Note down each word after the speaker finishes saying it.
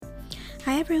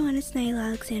Hi everyone, it's Naila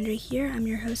Alexandra here. I'm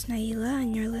your host Naila,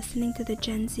 and you're listening to the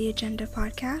Gen Z Agenda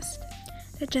podcast.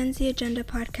 The Gen Z Agenda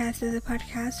podcast is a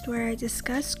podcast where I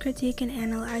discuss, critique, and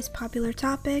analyze popular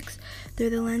topics through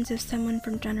the lens of someone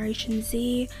from Generation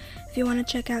Z. If you want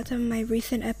to check out some of my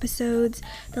recent episodes,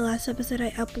 the last episode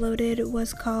I uploaded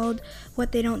was called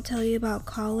What They Don't Tell You About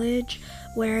College,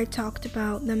 where I talked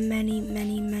about the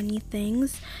many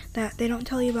things that they don't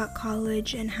tell you about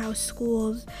college and how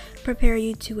schools prepare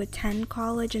you to attend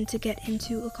college and to get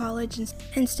into a college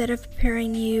instead of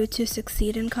preparing you to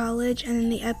succeed in college. And then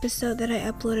the episode that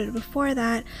I uploaded before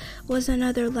that was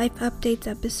another life updates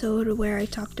episode where I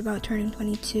talked about turning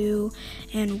 22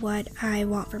 and what I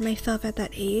want for myself at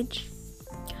that age.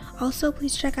 Also,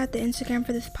 please check out the Instagram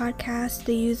for this podcast.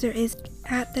 The user is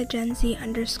at the Gen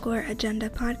Z_agenda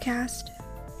podcast.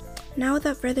 Now,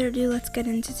 without further ado, let's get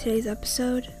into today's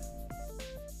episode.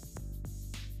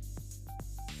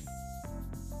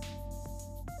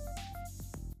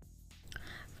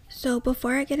 So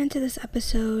before I get into this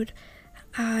episode,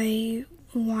 I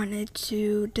wanted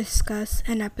to discuss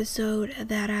an episode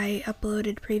that I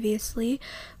uploaded previously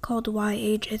called Why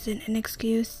Age Isn't an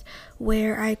Excuse,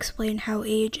 where I explained how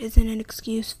age isn't an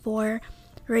excuse for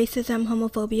racism,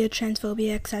 homophobia,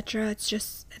 transphobia, etc.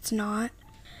 It's not.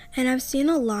 And I've seen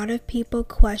a lot of people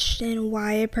question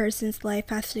why a person's life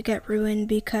has to get ruined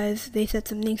because they said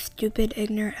something stupid,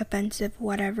 ignorant, offensive,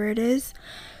 whatever it is.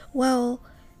 Well,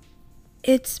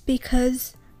 it's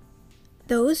because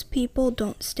those people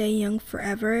don't stay young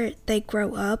forever. They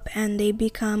grow up and they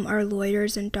become our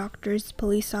lawyers and doctors,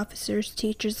 police officers,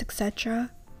 teachers,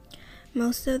 etc.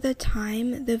 Most of the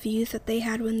time, the views that they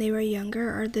had when they were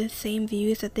younger are the same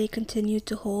views that they continue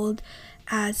to hold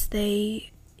as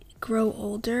they grow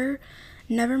older.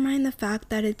 Never mind the fact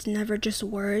that it's never just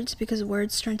words, because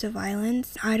words turn to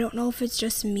violence. I don't know if it's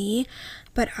just me,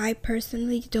 but I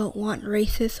personally don't want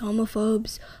racist,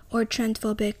 homophobes, or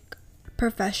transphobic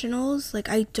professionals.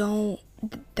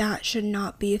 That should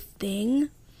not be a thing.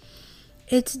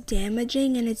 It's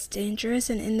damaging and it's dangerous,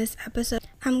 and in this episode,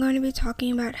 I'm going to be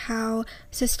talking about how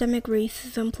systemic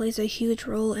racism plays a huge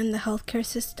role in the healthcare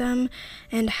system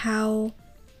and how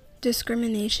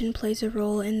discrimination plays a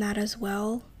role in that as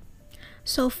well.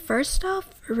 So first off,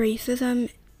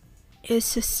 racism is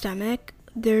systemic.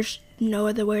 There's no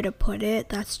other way to put it.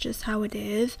 That's just how it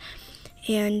is.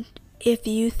 And if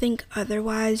you think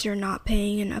otherwise, you're not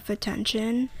paying enough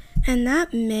attention. And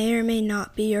that may or may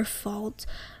not be your fault.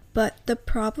 But the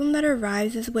problem that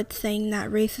arises with saying that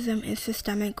racism is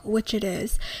systemic, which it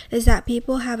is that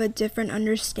people have a different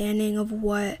understanding of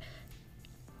what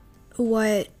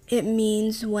it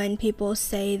means when people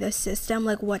say the system.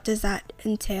 Like, what does that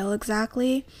entail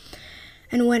exactly?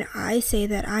 And when I say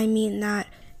that, I mean that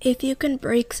if you can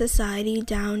break society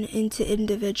down into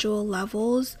individual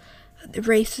levels,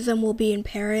 racism will be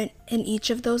apparent in each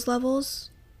of those levels.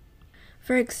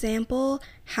 For example,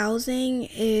 housing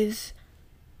is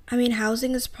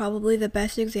probably the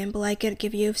best example I could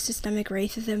give you of systemic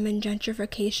racism and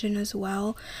gentrification as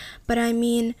well. But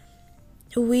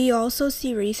we also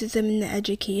see racism in the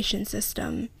education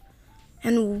system.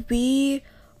 And we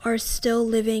are still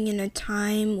living in a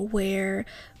time where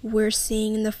we're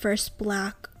seeing the first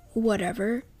black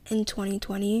whatever in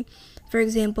 2020. For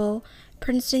example,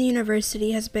 Princeton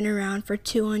University has been around for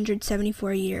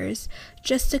 274 years.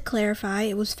 Just to clarify,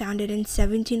 it was founded in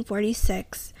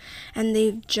 1746, and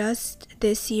they've just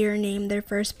this year named their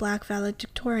first black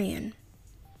valedictorian.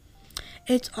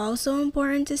 It's also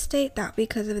important to state that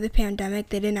because of the pandemic,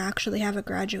 they didn't actually have a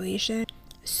graduation.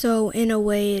 So in a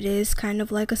way, it is kind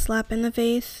of like a slap in the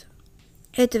face.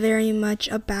 It's very much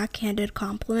a backhanded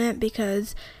compliment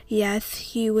because, yes,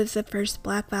 he was the first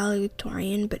black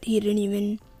valedictorian, but he didn't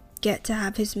even get to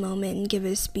have his moment and give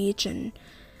his speech. And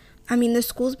the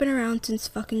school's been around since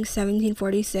fucking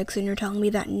 1746, and you're telling me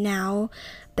that now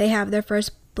they have their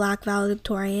first black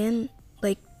valedictorian?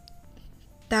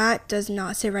 That does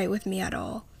not sit right with me at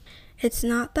all. It's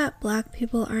not that black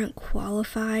people aren't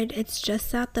qualified, it's just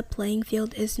that the playing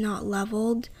field is not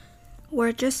leveled.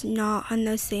 We're just not on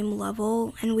the same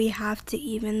level, and we have to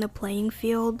even the playing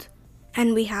field,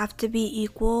 and we have to be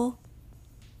equal,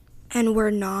 and we're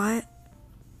not.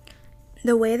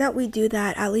 The way that we do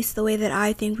that, at least the way that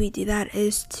I think we do that,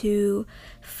 is to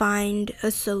find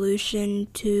a solution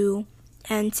to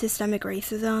end systemic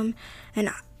racism.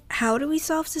 And how do we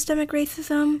solve systemic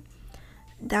racism?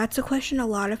 That's a question a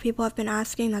lot of people have been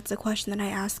asking. That's a question that I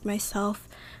ask myself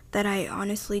that I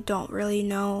honestly don't really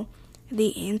know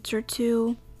the answer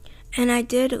to. And I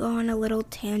did go on a little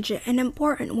tangent, an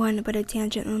important one, but a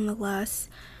tangent nonetheless.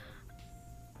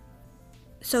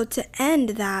 So to end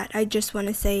that, I just want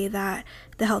to say that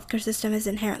the healthcare system is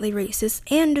inherently racist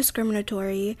and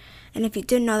discriminatory. And if you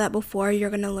didn't know that before,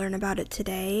 you're going to learn about it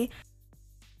today.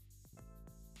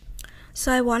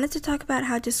 So I wanted to talk about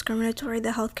how discriminatory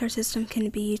the healthcare system can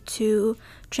be to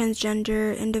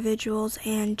transgender individuals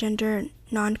and gender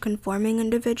non-conforming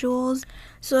individuals.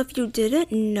 So if you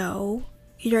didn't know,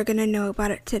 you're going to know about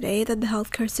it today, that the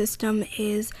healthcare system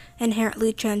is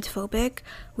inherently transphobic.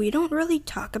 We don't really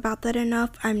talk about that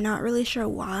enough. I'm not really sure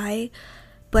why,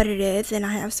 but it is, and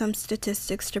I have some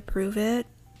statistics to prove it.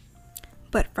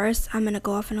 But first, I'm going to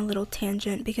go off on a little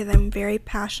tangent because I'm very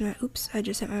passionate. Oops, I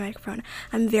just hit my microphone.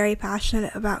 I'm very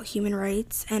passionate about human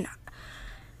rights. And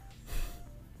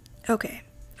okay,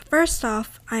 first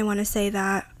off, I want to say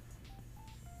that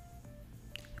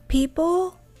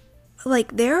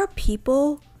there are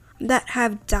people that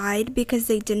have died because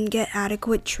they didn't get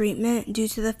adequate treatment due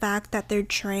to the fact that they're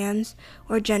trans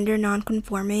or gender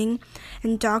non-conforming,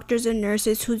 and doctors and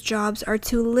nurses whose jobs are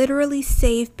to literally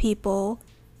save people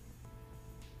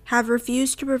have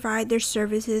refused to provide their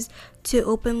services to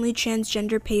openly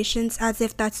transgender patients as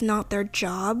if that's not their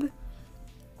job.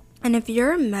 And if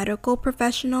you're a medical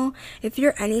professional, if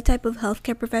you're any type of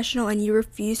healthcare professional and you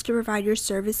refuse to provide your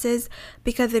services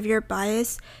because of your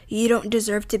bias, you don't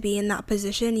deserve to be in that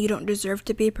position. You don't deserve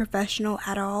to be a professional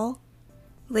at all.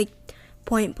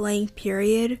 Point blank,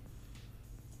 period.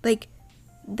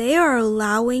 They are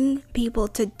allowing people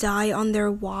to die on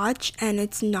their watch, and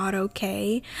it's not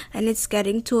okay. And it's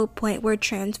getting to a point where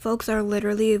trans folks are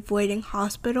literally avoiding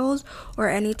hospitals or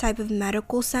any type of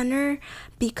medical center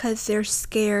because they're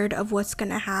scared of what's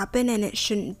going to happen, and it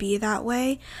shouldn't be that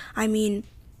way. I mean,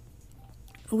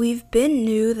 we've been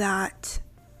knew that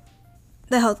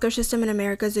the healthcare system in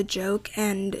America is a joke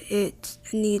and it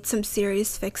needs some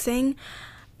serious fixing,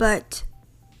 but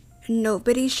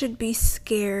nobody should be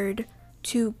scared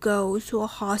to go to a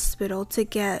hospital to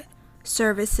get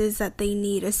services that they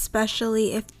need,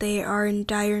 especially if they are in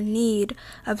dire need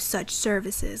of such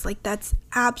services. That's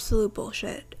absolute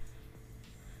bullshit.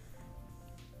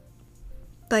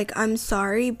 I'm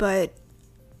sorry, but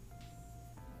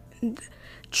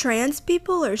trans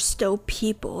people are still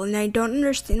people, and I don't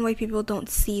understand why people don't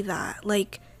see that.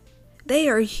 They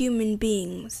are human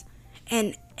beings,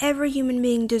 and every human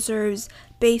being deserves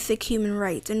basic human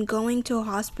rights, and going to a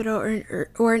hospital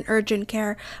or an urgent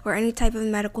care or any type of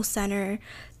medical center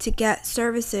to get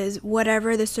services,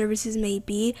 whatever the services may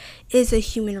be, is a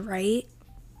human right.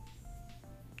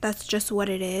 That's just what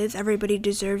it is. Everybody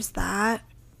deserves that.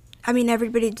 I mean,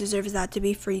 everybody deserves that to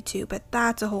be free too, but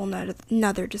that's a whole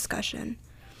nother discussion.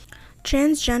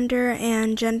 Transgender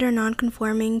and gender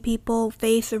non-conforming people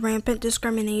face rampant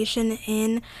discrimination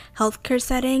in healthcare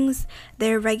settings.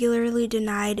 They're regularly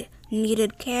denied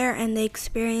needed care, and they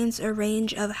experience a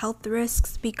range of health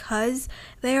risks because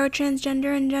they are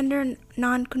transgender and gender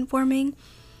non-conforming.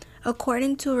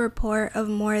 According to a report of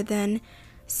more than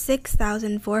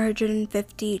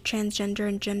 6,450 transgender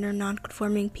and gender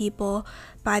non-conforming people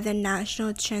by the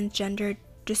National Transgender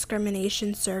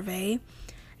Discrimination Survey,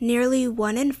 nearly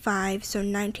 1 in 5, so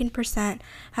 19%,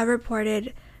 have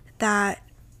reported that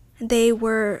they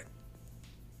were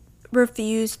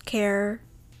refused care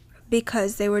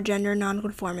because they were gender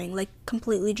non-conforming,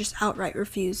 completely just outright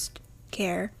refused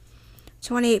care.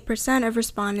 28% of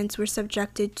respondents were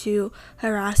subjected to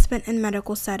harassment in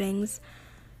medical settings,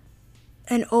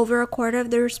 and over a quarter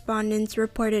of the respondents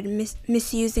reported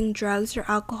misusing drugs or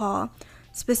alcohol,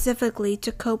 specifically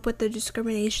to cope with the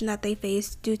discrimination that they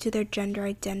faced due to their gender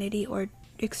identity or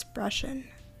expression.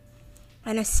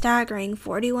 And a staggering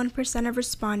 41% of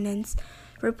respondents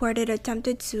reported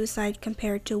attempted suicide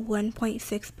compared to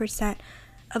 1.6%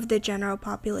 of the general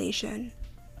population.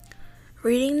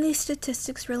 Reading these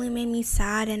statistics really made me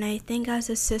sad, and I think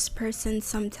as a cis person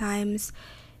sometimes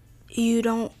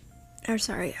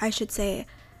as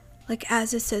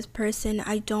a cis person,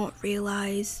 I don't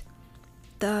realize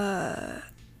the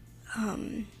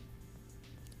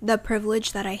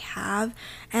privilege that I have.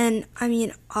 And I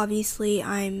mean, obviously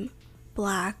I'm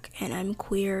black and I'm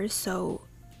queer, so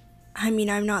I'm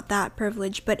not that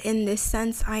privileged, but in this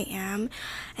sense I am,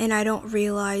 and I don't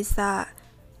realize that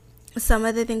some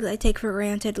of the things I take for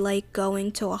granted, like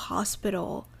going to a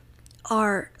hospital,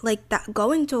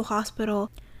 going to a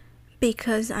hospital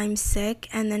because I'm sick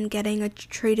and then getting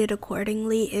treated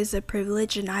accordingly is a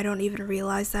privilege, and I don't even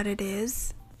realize that it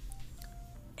is.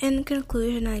 In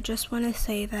conclusion, I just want to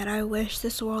say that I wish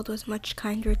this world was much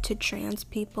kinder to trans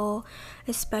people,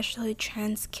 especially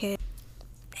trans kids.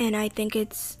 And I think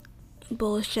it's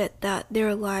bullshit that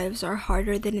their lives are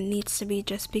harder than it needs to be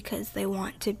just because they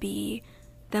want to be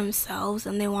themselves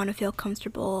and they want to feel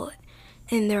comfortable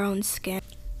in their own skin.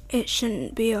 It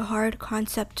shouldn't be a hard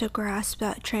concept to grasp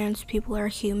that trans people are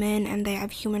human and they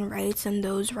have human rights, and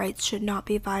those rights should not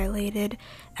be violated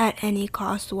at any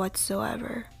cost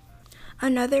whatsoever.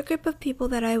 Another group of people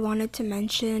that I wanted to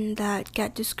mention that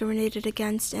get discriminated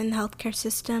against in the healthcare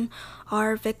system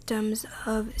are victims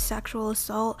of sexual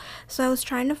assault. So I was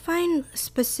trying to find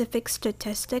specific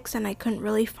statistics and I couldn't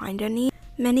really find any.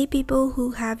 Many people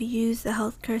who have used the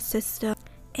healthcare system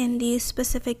in these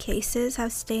specific cases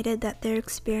have stated that their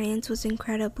experience was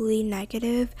incredibly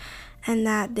negative and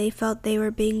that they felt they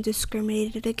were being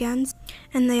discriminated against.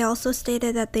 And they also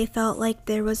stated that they felt like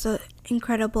there was an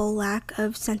incredible lack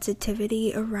of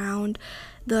sensitivity around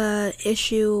the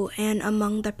issue and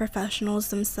among the professionals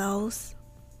themselves.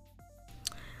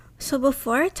 So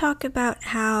before I talk about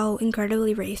how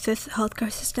incredibly racist the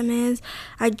healthcare system is,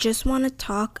 I just want to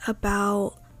talk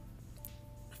about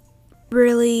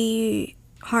really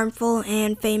harmful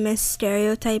and famous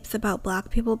stereotypes about Black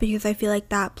people, because I feel like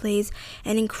that plays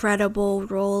an incredible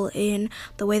role in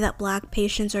the way that Black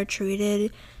patients are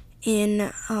treated in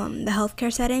the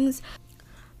healthcare settings.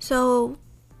 So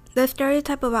the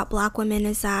stereotype about Black women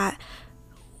is that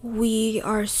we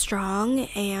are strong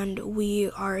and we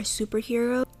are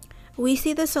superheroes. We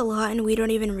see this a lot and we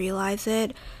don't even realize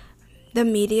it. The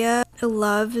media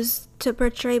loves to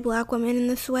portray Black women in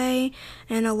this way,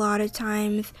 and a lot of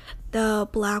times the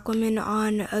Black women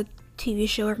on a TV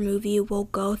show or movie will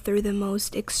go through the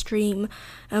most extreme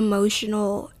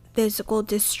emotional, physical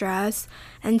distress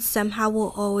and somehow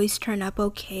will always turn up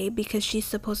okay because she's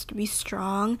supposed to be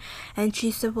strong and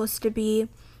she's supposed to be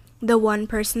the one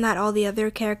person that all the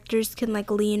other characters can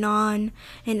lean on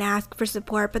and ask for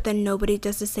support, but then nobody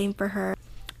does the same for her.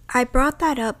 I brought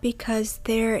that up because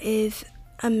there is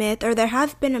a myth, or there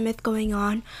has been a myth going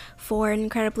on for an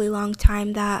incredibly long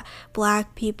time, that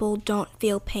Black people don't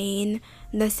feel pain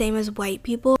the same as white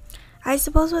people. I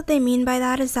suppose what they mean by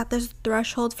that is that there's a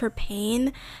threshold for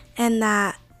pain and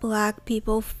that Black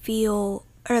people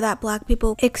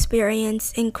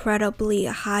experience incredibly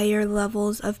higher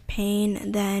levels of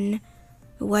pain than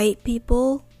white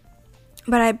people.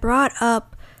 But I brought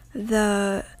up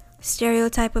the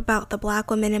stereotype about the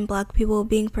Black women and Black people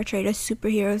being portrayed as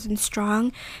superheroes and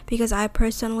strong because I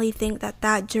personally think that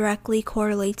that directly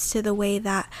correlates to the way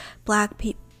that Black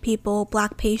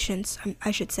patients,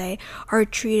 I should say, are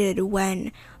treated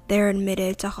when they're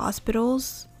admitted to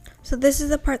hospitals. So this is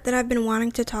the part that I've been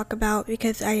wanting to talk about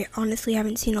because I honestly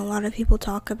haven't seen a lot of people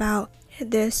talk about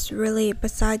this really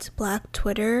besides Black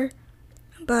Twitter.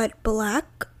 But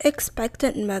Black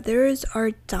expectant mothers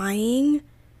are dying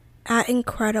at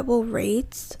incredible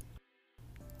rates,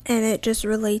 and it just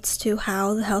relates to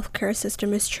how the healthcare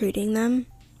system is treating them.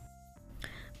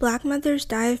 Black mothers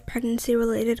die of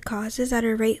pregnancy-related causes at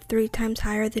a rate 3 times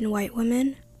higher than white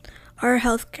women. Our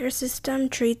healthcare system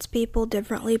treats people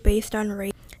differently based on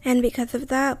race, and because of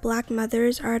that, Black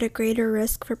mothers are at a greater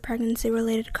risk for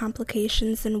pregnancy-related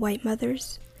complications than white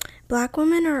mothers. Black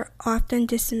women are often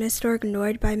dismissed or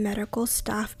ignored by medical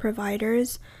staff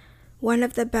providers. One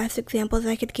of the best examples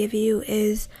I could give you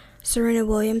is Serena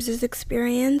Williams'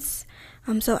 experience.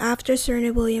 So after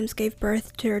Serena Williams gave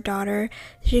birth to her daughter,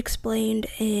 she explained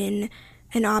in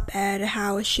an op-ed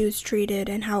how she was treated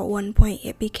and how at one point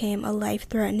it became a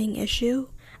life-threatening issue.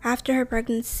 After her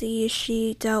pregnancy,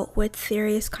 she dealt with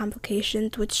serious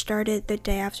complications which started the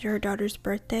day after her daughter's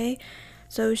birthday.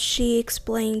 So she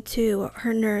explained to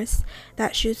her nurse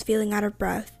that she was feeling out of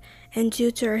breath. And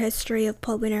due to her history of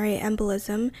pulmonary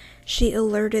embolism, she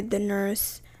alerted the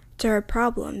nurse to her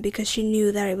problem because she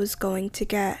knew that it was going to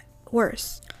get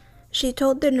worse. She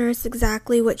told the nurse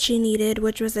exactly what she needed,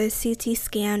 which was a CT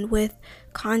scan with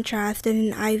contrast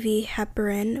and an IV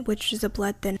heparin, which is a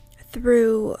blood thinner,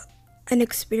 through an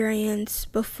experience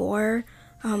before.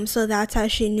 So that's how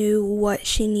she knew what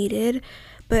she needed.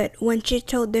 But when she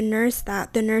told the nurse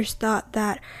that, the nurse thought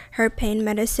that her pain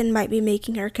medicine might be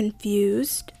making her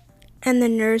confused. And the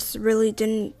nurse really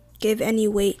didn't give any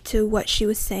weight to what she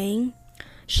was saying.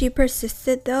 She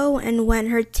persisted though, and when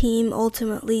her team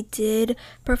ultimately did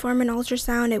perform an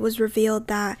ultrasound, it was revealed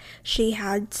that she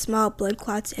had small blood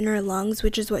clots in her lungs,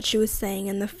 which is what she was saying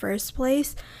in the first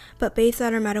place. But based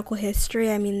on her medical history,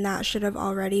 that should have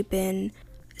already been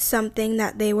something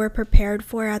that they were prepared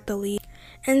for at the least.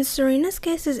 And Serena's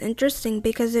case is interesting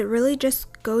because it really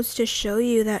just goes to show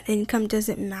you that income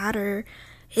doesn't matter.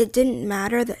 It didn't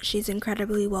matter that she's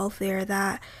incredibly wealthy or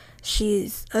that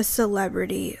she's a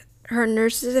celebrity. Her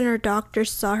nurses and her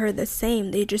doctors saw her the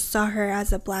same. They just saw her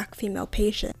as a Black female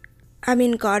patient.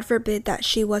 God forbid that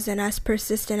she wasn't as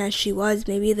persistent as she was.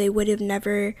 Maybe they would have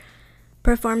never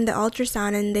performed the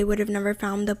ultrasound and they would have never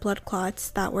found the blood clots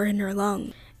that were in her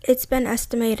lung. It's been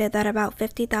estimated that about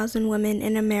 50,000 women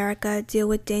in America deal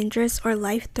with dangerous or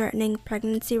life-threatening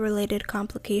pregnancy-related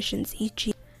complications each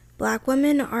year. Black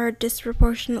women are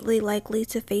disproportionately likely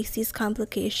to face these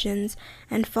complications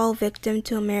and fall victim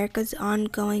to America's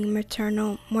ongoing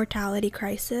maternal mortality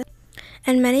crisis.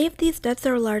 And many of these deaths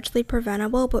are largely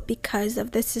preventable, but because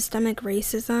of the systemic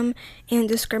racism and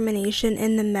discrimination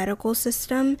in the medical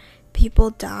system, people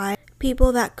die.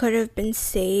 People that could have been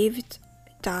saved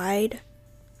died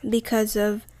because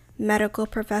of medical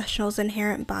professionals'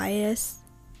 inherent bias.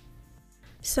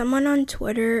 Someone on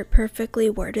Twitter perfectly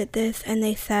worded this, and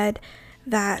they said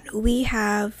that we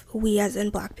as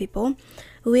in Black people,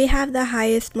 we have the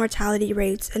highest mortality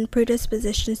rates and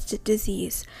predispositions to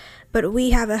disease, but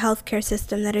we have a healthcare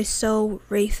system that is so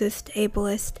racist,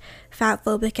 ableist,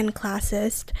 fatphobic, and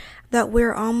classist that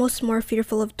we're almost more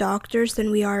fearful of doctors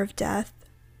than we are of death.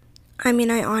 I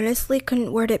mean, I honestly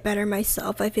couldn't word it better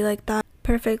myself. I feel like that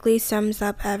perfectly sums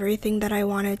up everything that I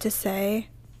wanted to say.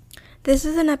 This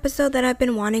is an episode that I've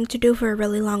been wanting to do for a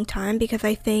really long time because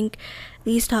I think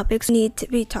these topics need to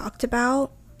be talked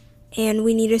about and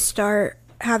we need to start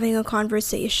having a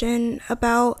conversation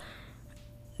about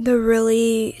the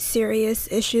really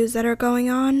serious issues that are going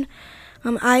on.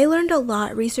 I learned a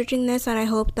lot researching this, and I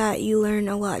hope that you learn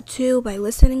a lot too by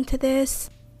listening to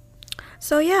this.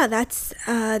 So yeah, that's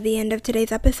the end of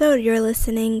today's episode. You're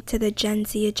listening to the Gen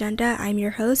Z Agenda. I'm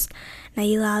your host,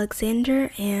 Naila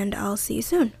Alexander, and I'll see you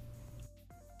soon.